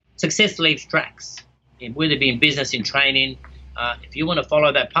success leaves tracks. Whether it be in business, in training, if you want to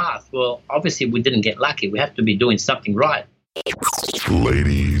follow that path, well, obviously we didn't get lucky. We have to be doing something right.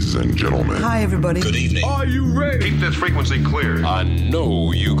 Ladies and gentlemen. Hi, everybody. Good evening. Are you ready? Keep this frequency clear. I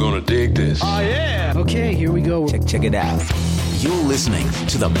know you're gonna dig this. I am. Okay, here we go. Check it out. You're listening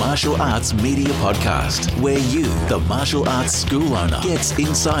to the Martial Arts Media Podcast, where you, the martial arts school owner, gets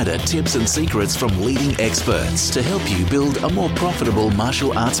insider tips and secrets from leading experts to help you build a more profitable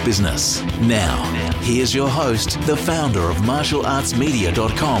martial arts business. Now, here's your host, the founder of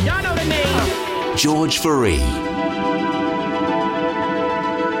martialartsmedia.com, Y'all know the name. George Fourie.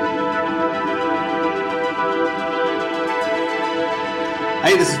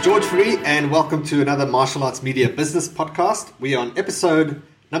 Hey, this is George Fourie, and welcome to another Martial Arts Media Business Podcast. We are on episode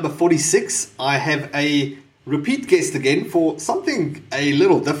number 46. I have a repeat guest again for something a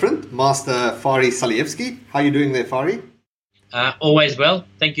little different, Master Fari Salievski. How are you doing there, Fari? Always well,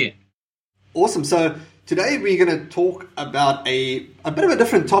 thank you. Awesome. So today we're going to talk about a bit of a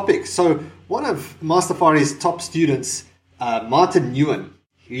different topic. So one of Master Fari's top students, Martin Nguyen,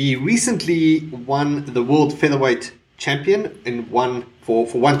 he recently won the World Featherweight Champion in one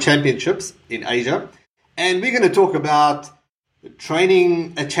championships in Asia, and we're going to talk about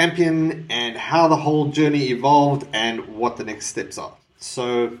training a champion and how the whole journey evolved and what the next steps are.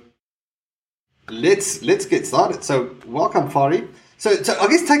 So let's get started. So welcome, Fari. So I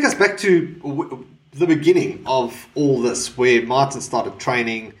guess take us back to the beginning of all this, where Martin started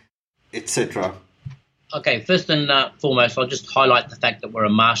training, etc. Okay, first and foremost, I'll just highlight the fact that we're a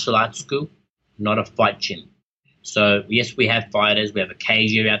martial arts school, not a fight gym. So, yes, we have fighters, we have a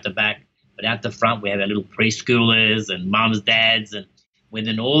cage area out the back, but out the front we have our little preschoolers and mums, dads, and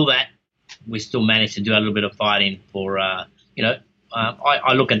within all that, we still manage to do a little bit of fighting for, I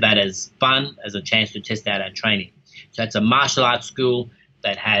look at that as fun, as a chance to test out our training. So it's a martial arts school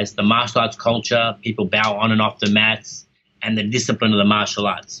that has the martial arts culture, people bow on and off the mats, and the discipline of the martial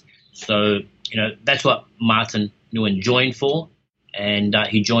arts. So, that's what Martin Nguyen joined for, and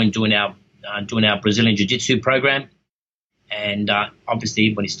he joined doing our Brazilian Jiu-Jitsu program, and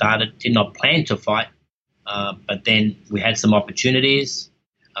obviously when he started, did not plan to fight, but then we had some opportunities.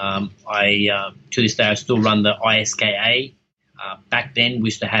 To this day, I still run the ISKA. Back then, we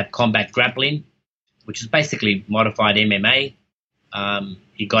used to have combat grappling, which is basically modified MMA.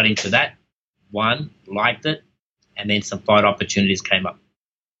 He got into that, liked it, and then some fight opportunities came up.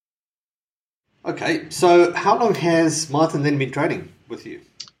 Okay, so how long has Martin then been training with you?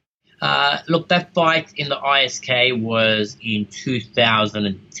 Look, that fight in the ISK was in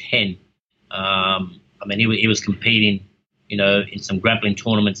 2010. He was competing, in some grappling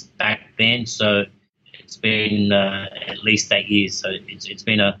tournaments back then. So it's been at least 8 years. So it's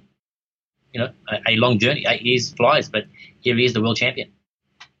been a long journey. 8 years flies, but here he is, the world champion.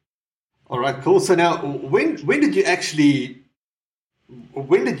 All right, cool. So now, when did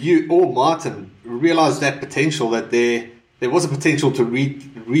you or Martin realize that potential, that there was a potential to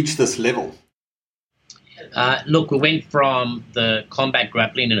reach this level? Look, we went from the combat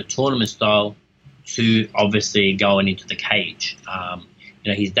grappling in a tournament style to obviously going into the cage.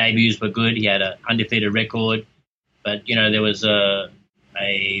 His debuts were good. He had an undefeated record, but there was a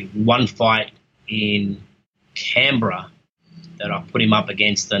one fight in Canberra that I put him up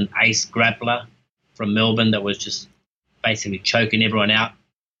against an ace grappler from Melbourne that was just basically choking everyone out,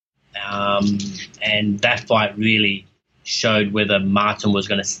 and that fight really showed whether Martin was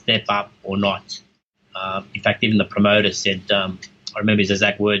going to step up or not. In fact, even the promoter said, I remember his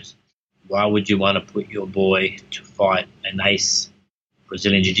exact words, "Why would you want to put your boy to fight an ace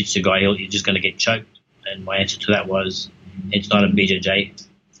Brazilian Jiu-Jitsu guy? You're just going to get choked." And my answer to that was, it's not a BJJ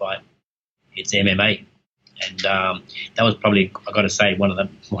fight, it's MMA. And that was probably, I got to say, one of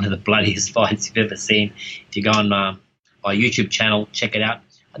the bloodiest fights you've ever seen. If you go on my YouTube channel, check it out.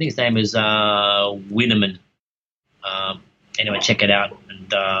 I think his name is Winneman. Anyway, check it out.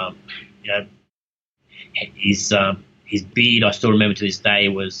 And his beard, I still remember to this day,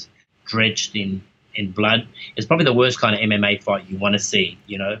 was drenched in blood. It's probably the worst kind of MMA fight you want to see.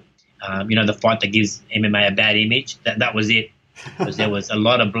 The fight that gives MMA a bad image. That was it, because there was a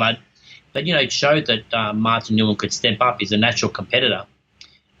lot of blood. But it showed that Martin Nguyen could step up. He's a natural competitor,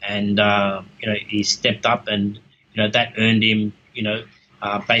 and he stepped up, and that earned him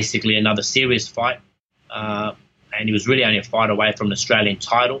basically another serious fight. And he was really only a fight away from an Australian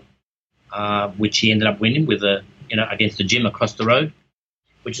title, which he ended up winning with against the gym across the road,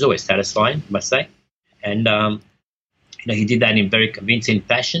 which is always satisfying, I must say. And he did that in very convincing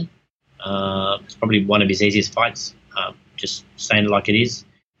fashion. It's probably one of his easiest fights, just saying it like it is.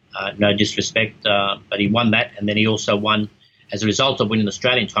 No disrespect, but he won that, and then he also won as a result of winning the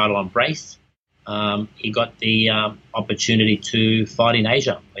Australian title on brace, he got the opportunity to fight in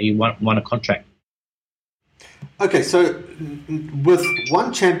Asia. He won a contract. Okay, so with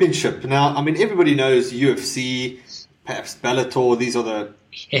one championship, now, I mean, everybody knows UFC, perhaps Bellator, these are the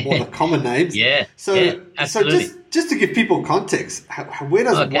more the common names. Absolutely. So just to give people context, where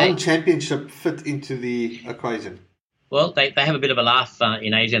does Okay. one championship fit into the equation? Well, they have a bit of a laugh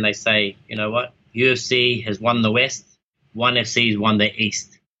in Asia, and they say, you know what, UFC has won the West, ONE FC has won the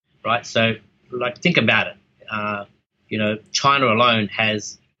East, right? So, like, think about it. China alone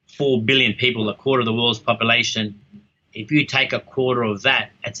has 4 billion people, a quarter of the world's population. If you take a quarter of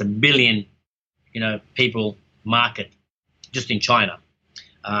that, that's a billion, people market just in China.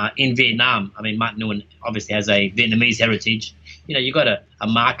 In Vietnam, I mean, Martin Nguyen obviously has a Vietnamese heritage. You've got a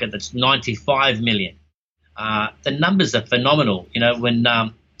market that's 95 million. The numbers are phenomenal. Within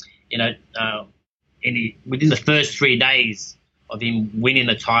the first 3 days of him winning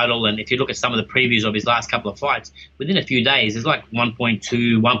the title, and if you look at some of the previews of his last couple of fights, within a few days, there's like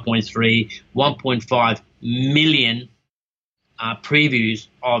 1.2, 1.3, 1.5 million previews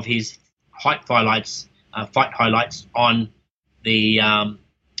of his fight highlights on the ONE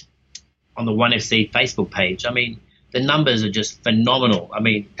FC Facebook page. I mean, the numbers are just phenomenal. I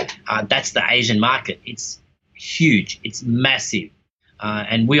mean, that's the Asian market. It's huge. It's massive.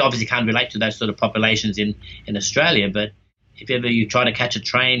 And we obviously can't relate to those sort of populations in Australia, but if ever you try to catch a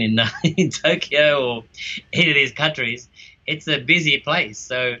train in Tokyo or any of these countries, it's a busy place.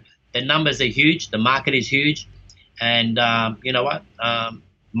 So the numbers are huge. The market is huge. And you know what?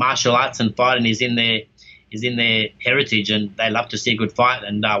 Martial arts and fighting is in their heritage, and they love to see a good fight.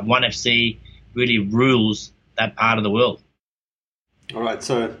 And ONE FC really rules that part of the world. All right,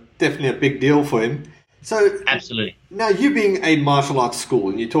 so definitely a big deal for him. So Absolutely. Now, you being a martial arts school,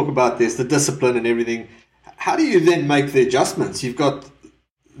 and you talk about there's the discipline and everything, how do you then make the adjustments? You've got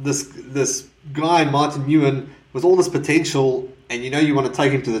this guy, Martin Nguyen, with all this potential, and you want to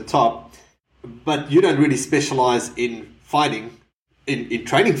take him to the top, but you don't really specialize in fighting, in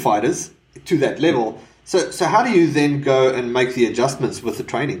training fighters to that level. So how do you then go and make the adjustments with the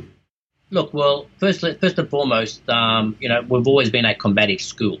training? Look, well, first and foremost, we've always been a combative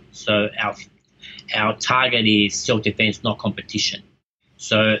school. So our target is self-defense, not competition.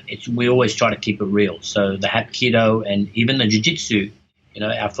 So we always try to keep it real. So the Hapkido and even the Jiu-Jitsu,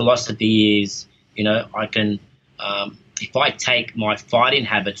 our philosophy is, I can, if I take my fighting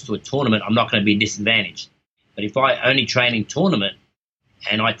habits to a tournament, I'm not going to be disadvantaged. But if I only train in tournament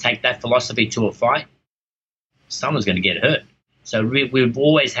and I take that philosophy to a fight, someone's going to get hurt. So we've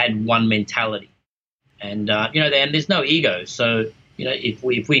always had one mentality. And, and there's no ego. So, if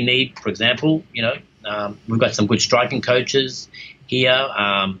we need, for example, we've got some good striking coaches here,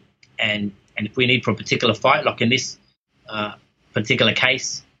 and if we need for a particular fight, like in this particular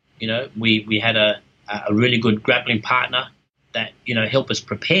case, we had a really good grappling partner that, helped us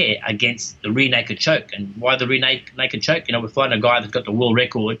prepare against the rear naked choke. And why the rear naked choke? We're fighting a guy that's got the world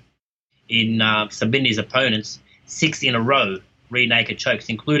record in submitting his opponents 6 in a row rear naked chokes,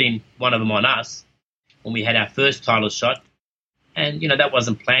 including one of them on us when we had our first title shot. And, that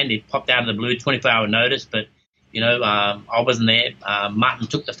wasn't planned. It popped out of the blue, 24-hour notice. But, I wasn't there. Martin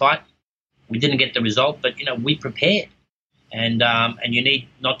took the fight. We didn't get the result, but, we prepared. And you need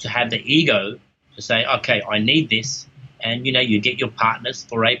not to have the ego to say, okay, I need this. And, you get your partners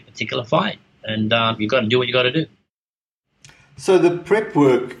for a particular fight. And you've got to do what you got to do. So the prep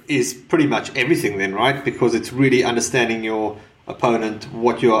work is pretty much everything then, right? Because it's really understanding your opponent,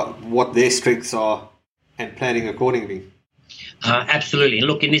 what their strengths are, and planning accordingly. Absolutely. And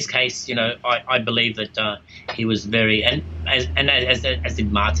look, in this case, I believe that he was very, and as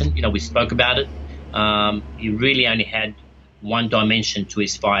did Martin, we spoke about it. He really only had one dimension to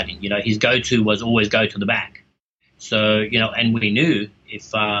his fighting. His go-to was always go to the back. So, and we knew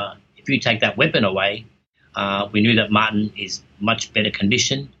if you take that weapon away, we knew that Martin is much better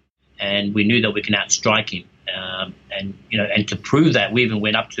conditioned, and we knew that we can outstrike him. And to prove that, we even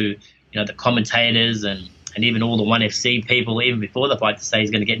went up to, the commentators and even all the ONE FC people, even before the fight, to say he's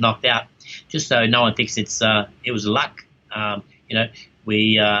going to get knocked out, just so no one thinks it was luck.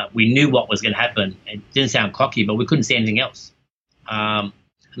 We knew what was going to happen. It didn't sound cocky, but we couldn't see anything else.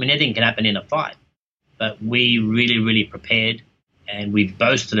 Anything can happen in a fight, but we really, really prepared, and we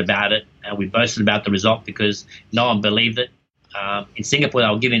boasted about it, and we boasted about the result because no one believed it. In Singapore, they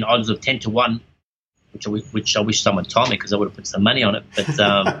were giving odds of 10-1, which I wish someone told me because I would have put some money on it.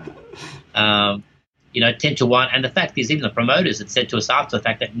 But 10-1, and the fact is, even the promoters had said to us after the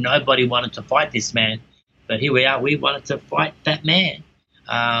fact that nobody wanted to fight this man, but here we are, we wanted to fight that man.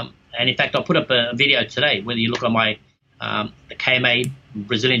 And in fact, I'll put up a video today, whether you look on my the KMA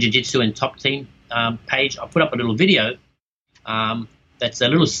Brazilian Jiu-Jitsu and Top Team page. I put up a little video that's a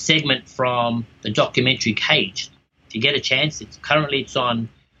little segment from the documentary Caged. If you get a chance, it's on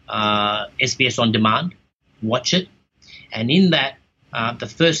SBS On Demand. Watch it. And in that, the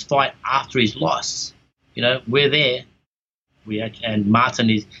first fight after his loss, we're there. And Martin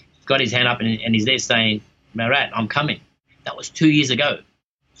he's got his hand up and he's there saying, Marat, I'm coming. That was 2 years ago.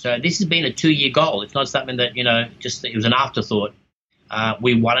 So this has been a 2-year goal. It's not something that, just it was an afterthought.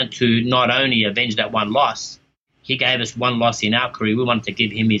 We wanted to not only avenge that one loss, he gave us one loss in our career. We wanted to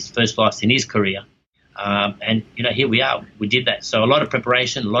give him his first loss in his career. And here we are. We did that. So a lot of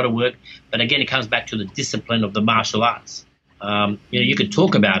preparation, a lot of work. But again, it comes back to the discipline of the martial arts. You could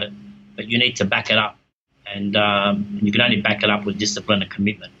talk about it, but you need to back it up. And you can only back it up with discipline and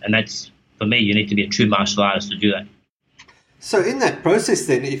commitment. And that's, for me, you need to be a true martial artist to do that. So in that process,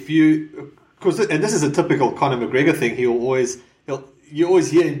 then, and this is a typical Conor McGregor thing. You always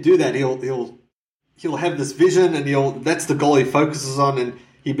hear him do that. He'll have this vision, and that's the goal he focuses on, and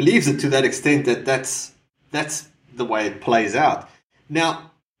he believes it to that extent that's the way it plays out.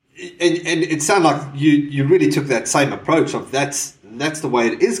 Now, and it sounded like you really took that same approach of that's the way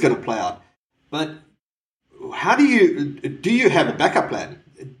it is going to play out. But how do you have a backup plan?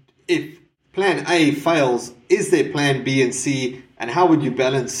 If plan A fails, is there plan B and C, and how would you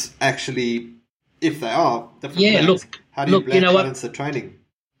balance actually, if they are different plans? How do you balance the training?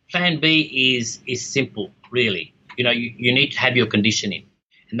 Plan B is simple, really. You need to have your conditioning,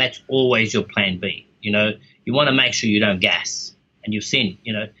 and that's always your plan B. You want to make sure you don't gas, and you've seen,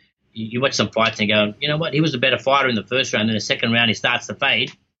 you watch some fights and go, you know what, he was a better fighter in the first round, then the second round he starts to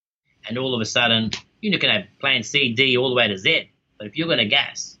fade, and all of a sudden, you can have plan C, D, all the way to Z, but if you're going to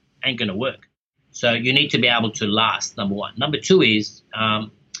gas, ain't going to work. So you need to be able to last, number one. Number two is,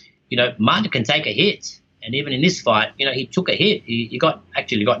 Martin can take a hit. And even in this fight, he took a hit. He got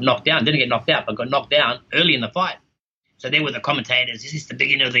knocked down. Didn't get knocked out, but got knocked down early in the fight. So there were the commentators, is this the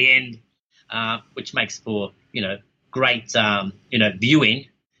beginning of the end? Which makes for, great, viewing.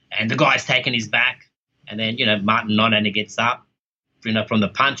 And the guy's taking his back. And then, Martin not only gets up, from the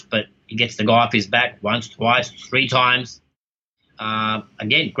punch, but he gets the guy off his back once, twice, 3 times.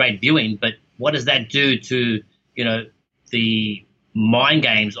 Again, great viewing, but what does that do to, the mind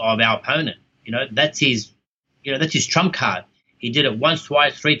games of our opponent? That's his trump card. He did it once,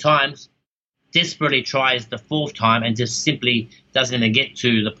 twice, 3 times, desperately tries the 4th time and just simply doesn't even get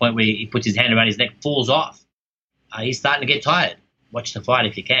to the point where he puts his hand around his neck, falls off. He's starting to get tired. Watch the fight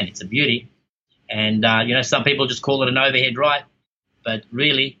if you can. It's a beauty. And, some people just call it an overhead right, but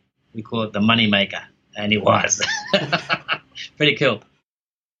really we call it the money maker. And it was. Pretty cool.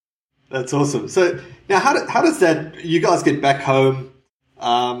 That's awesome. So now how does that, you guys get back home,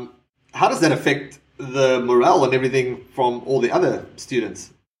 how does that affect the morale and everything from all the other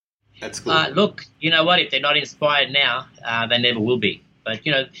students at school? Look, you know what? If they're not inspired now, they never will be. But,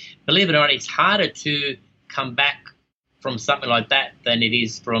 believe it or not, it's harder to come back from something like that than it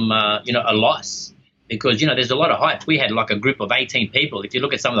is from, a loss. Because, there's a lot of hype. We had like a group of 18 people. If you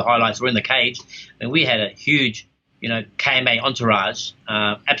look at some of the highlights, we're in the cage, and we had a huge, KMA entourage,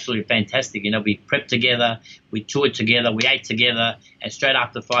 absolutely fantastic. We prepped together, we toured together, we ate together, and straight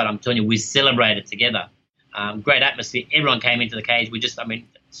after the fight, I'm telling you, we celebrated together. Great atmosphere. Everyone came into the cage.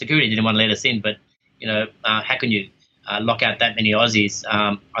 Security didn't want to let us in, but, how can you lock out that many Aussies?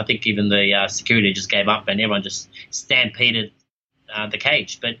 I think even the security just gave up and everyone just stampeded the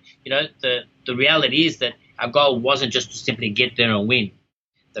cage. But, the reality is that our goal wasn't just to simply get there and win.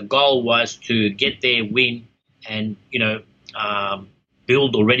 The goal was to get there, win, and,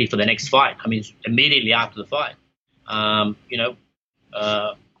 build already for the next fight. Immediately after the fight,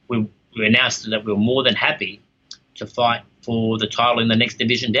 we announced that we were more than happy to fight for the title in the next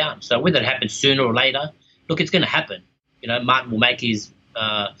division down. So whether it happens sooner or later, look, it's going to happen. Martin will make his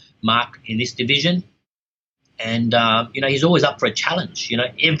mark in this division. And, he's always up for a challenge.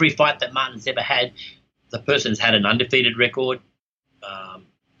 Every fight that Martin's ever had, the person's had an undefeated record.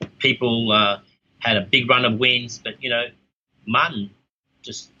 People had a big run of wins. But, Martin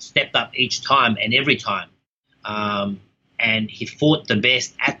just stepped up each time and every time. And he fought the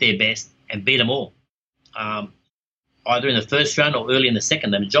best at their best and beat them all. Either in the first round or early in the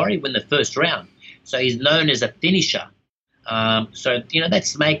second. The majority win the first round. So he's known as a finisher.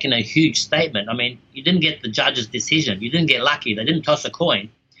 That's making a huge statement. You didn't get the judge's decision. You didn't get lucky. They didn't toss a coin.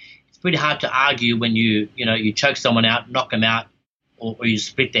 It's pretty hard to argue when you choke someone out, knock them out, or you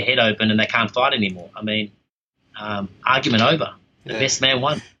split their head open and they can't fight anymore. Argument over. The best man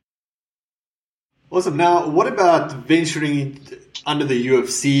won. Awesome. Now, what about venturing under the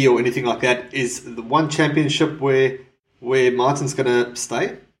UFC or anything like that? Is the one championship where where Martin's going to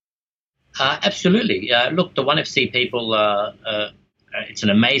stay? Absolutely. Look, the ONE FC people, it's an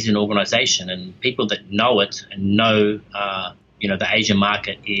amazing organisation, and people that know it and know, the Asian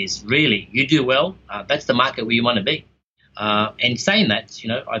market is really, you do well, that's the market where you want to be. And saying that,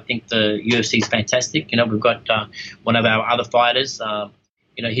 I think the UFC is fantastic. We've got one of our other fighters,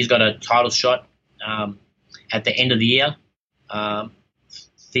 he's got a title shot at the end of the year,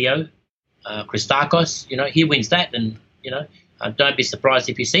 Theo Christakos. He wins that, and, don't be surprised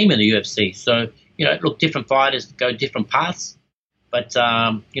if you see him in the UFC. So, look, different fighters go different paths, but,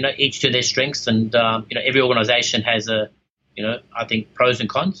 each to their strengths, and, every organisation has I think pros and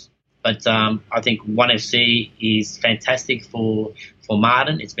cons. But I think ONE FC is fantastic for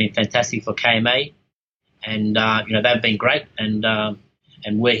Martin. It's been fantastic for KMA, and they've been great. And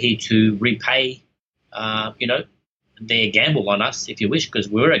we're here to repay, their gamble on us, if you wish, because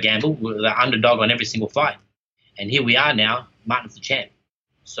we're a gamble. We're the underdog on every single fight, and here we are now. Martin's the champ,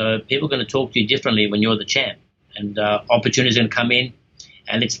 so people are going to talk to you differently when you're the champ, and opportunities are going to come in.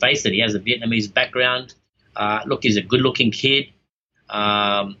 And let's face it, he has a Vietnamese background. Look, he's a good-looking kid.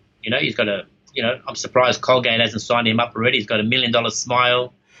 He's got I'm surprised Colgate hasn't signed him up already. He's got $1 million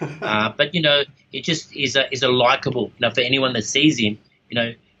smile. But, he just is a likable, for anyone that sees him,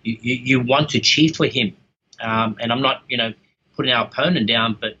 you want to cheer for him. And I'm not, putting our opponent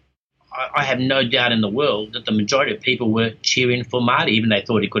down, but I have no doubt in the world that the majority of people were cheering for Marty, even though they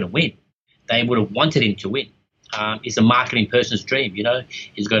thought he couldn't win. They would have wanted him to win. He's a marketing person's dream,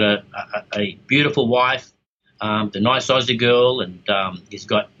 He's got a beautiful wife, the nice Aussie girl, and he's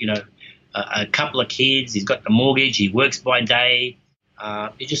got, a couple of kids. He's got the mortgage. He works by day.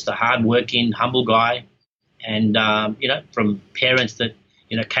 He's just a hard-working, humble guy. And, from parents that,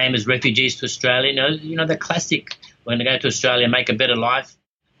 came as refugees to Australia, the classic, we're going to go to Australia and make a better life.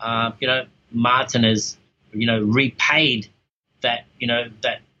 Martin has, repaid that,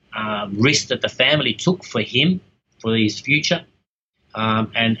 risk that the family took for him, for his future.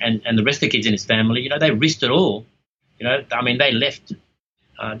 And the rest of the kids in his family, they risked it all. They left,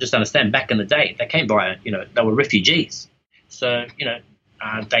 just understand, back in the day, they came by, they were refugees. So,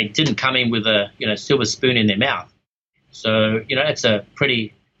 they didn't come in with a, silver spoon in their mouth. So, it's a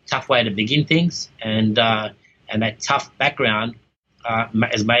pretty tough way to begin things. And that tough background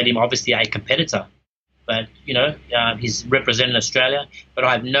has made him obviously a competitor. But, he's representing Australia. But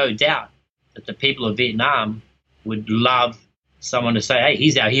I have no doubt that the people of Vietnam would love someone to say, hey,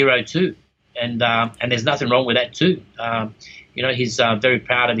 he's our hero too. And there's nothing wrong with that too. He's very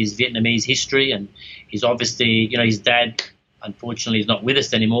proud of his Vietnamese history, and he's obviously, his dad, unfortunately, is not with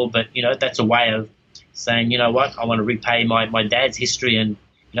us anymore. But, that's a way of saying, I want to repay my dad's history. And,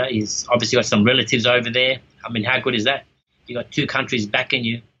 he's obviously got some relatives over there. How good is that? You got two countries backing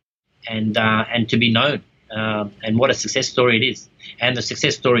you, and to be known. And what a success story it is. And the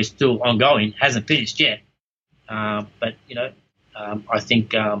success story is still ongoing, hasn't finished yet. But, I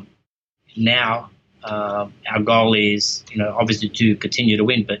think now our goal is, obviously to continue to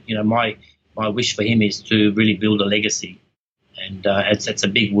win. But, my wish for him is to really build a legacy. And it's a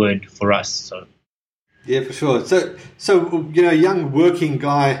big word for us. So. Yeah, for sure. So a young working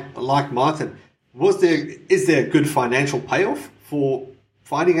guy like Martin, is there a good financial payoff for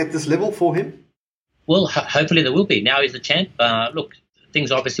fighting at this level for him? Well, hopefully there will be. Now he's the champ. Look,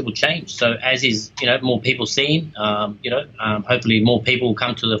 things obviously will change. So as is, more people see him, hopefully more people will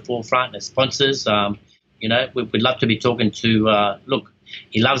come to the forefront as sponsors. We'd love to be talking to, look,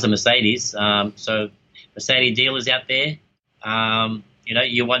 he loves a Mercedes. So Mercedes dealers out there,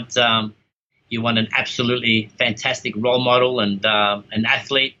 you want an absolutely fantastic role model and an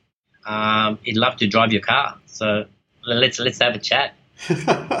athlete. He'd love to drive your car. So let's have a chat.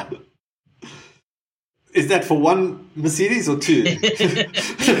 Is that for one Mercedes or two? Because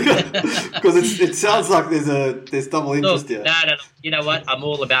it sounds like there's double interest here. No. You know what? I'm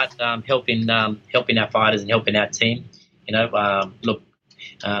all about helping our fighters and helping our team. I've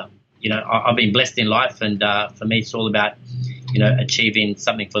been blessed in life, and for me, it's all about achieving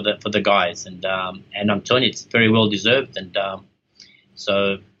something for the guys, and I'm telling you, it's very well deserved, and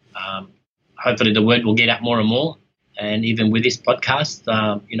so hopefully the word will get out more and more, and even with this podcast,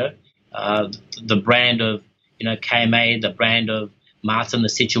 the brand of KMA, the brand of Martin, the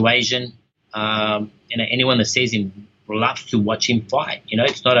situation, anyone that sees him loves to watch him fight.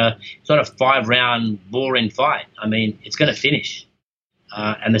 It's not a 5-round boring fight. It's going to finish,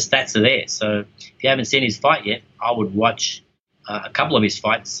 and the stats are there. So if you haven't seen his fight yet, I would watch a couple of his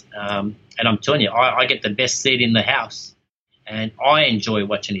fights, and I'm telling you, I get the best seat in the house, and I enjoy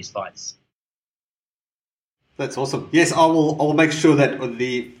watching his fights. That's awesome. Yes, I will make sure that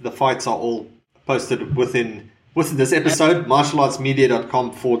the fights are all posted within within this episode,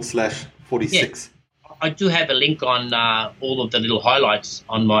 martialartsmedia.com/46. I do have a link on all of the little highlights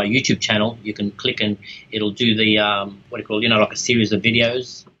on my YouTube channel. You can click and it'll do the, like a series of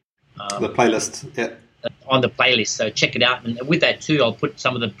videos. The playlist, yeah. On the playlist, so check it out. And with that too, I'll put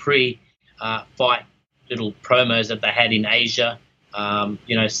some of the pre-fight little promos that they had in Asia,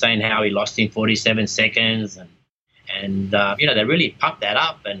 saying how he lost in 47 seconds. And they really pumped that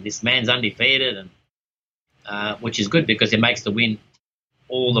up. And this man's undefeated, and which is good because it makes the win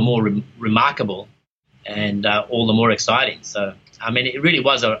all the more remarkable and all the more exciting. So, I mean, it really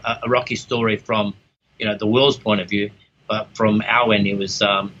was a Rocky story from, the world's point of view. But from our end, it was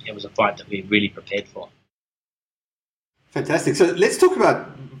a fight that we really prepared for. Fantastic. So let's talk about,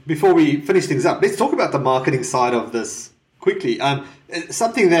 before we finish things up, let's talk about the marketing side of this quickly.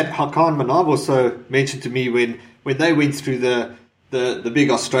 Something that Hakan Manav also mentioned to me when they went through the big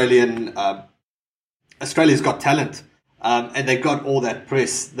Australian Australia's Got Talent, and they got all that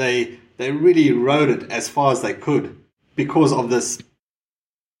press. They really rode it as far as they could because of this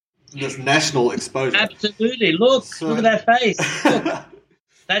national exposure. Absolutely. Look at that face. Look,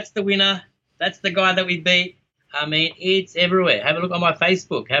 that's the winner. That's the guy that we beat. I mean, it's everywhere. Have a look on my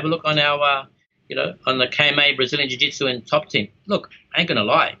Facebook. Have a look on our, on the KMA Brazilian Jiu-Jitsu and top team. Look, I ain't going to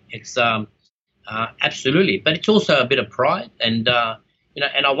lie. It's absolutely. But it's also a bit of pride. And,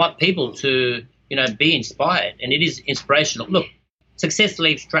 and I want people to, be inspired. And it is inspirational. Look, success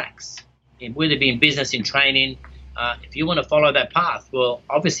leaves tracks, whether it be in business, in training. If you want to follow that path, well,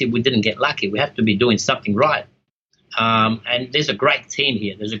 obviously we didn't get lucky. We have to be doing something right. And there's a great team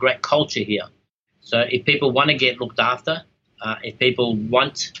here. There's a great culture here. So if people want to get looked after, if people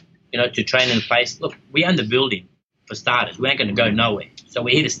want, to train in a place, look, we own the building for starters. We ain't going to go nowhere. So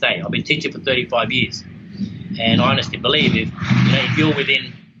we're here to stay. I've been teaching for 35 years. And I honestly believe if you're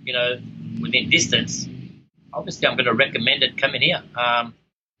within distance, obviously I'm going to recommend it coming here.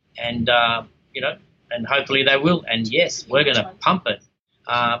 And hopefully they will. And yes, we're going to pump it.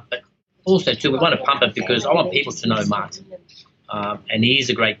 But also too, we want to pump it because I want people to know Martin. And he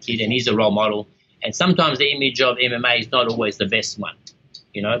is a great kid and he's a role model. And sometimes the image of MMA is not always the best one,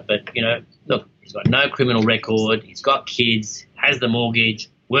 But, look, he's got no criminal record. He's got kids, has the mortgage,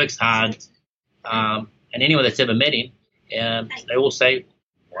 works hard. And anyone that's ever met him, they all say,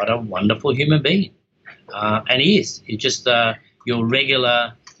 what a wonderful human being. And he is. He's just your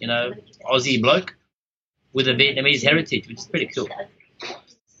regular, Aussie bloke with a Vietnamese heritage, which is pretty cool.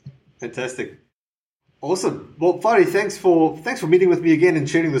 Fantastic. Awesome. Well, Fari, thanks for meeting with me again and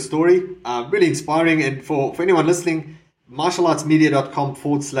sharing the story. Really inspiring. And for anyone listening,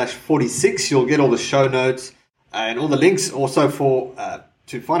 martialartsmedia.com/46, you'll get all the show notes and all the links. Also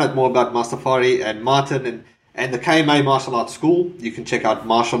to find out more about Master Fari and Martin and the KMA Martial Arts School, you can check out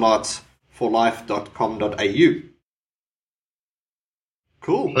martialartsforlife.com.au.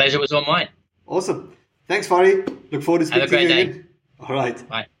 Cool. Pleasure was all mine. Awesome. Thanks, Fari. Look forward to speaking to you again. All right.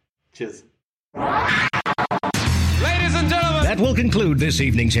 Bye. Cheers. Ladies and gentlemen, That will conclude this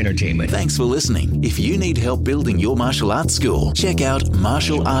evening's entertainment. Thanks for listening. If you need help building your martial arts school, check out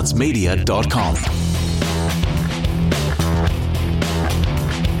martialartsmedia.com.